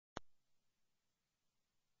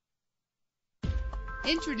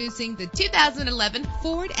Introducing the 2011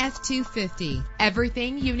 Ford F-250.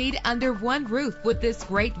 Everything you need under one roof with this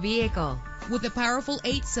great vehicle. With a powerful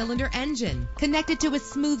 8-cylinder engine connected to a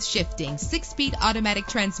smooth shifting 6-speed automatic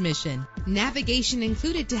transmission. Navigation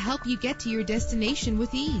included to help you get to your destination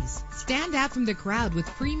with ease. Stand out from the crowd with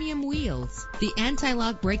premium wheels. The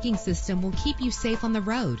anti-lock braking system will keep you safe on the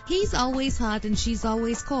road. He's always hot and she's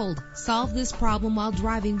always cold. Solve this problem while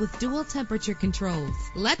driving with dual temperature controls.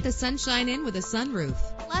 Let the sunshine in with a sunroof.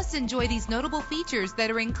 Plus, enjoy these notable features that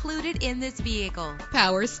are included in this vehicle: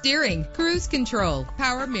 power steering, cruise control,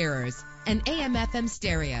 power mirrors, and AM/FM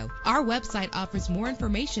stereo. Our website offers more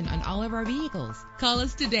information on all of our vehicles. Call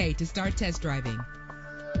us today to start test driving.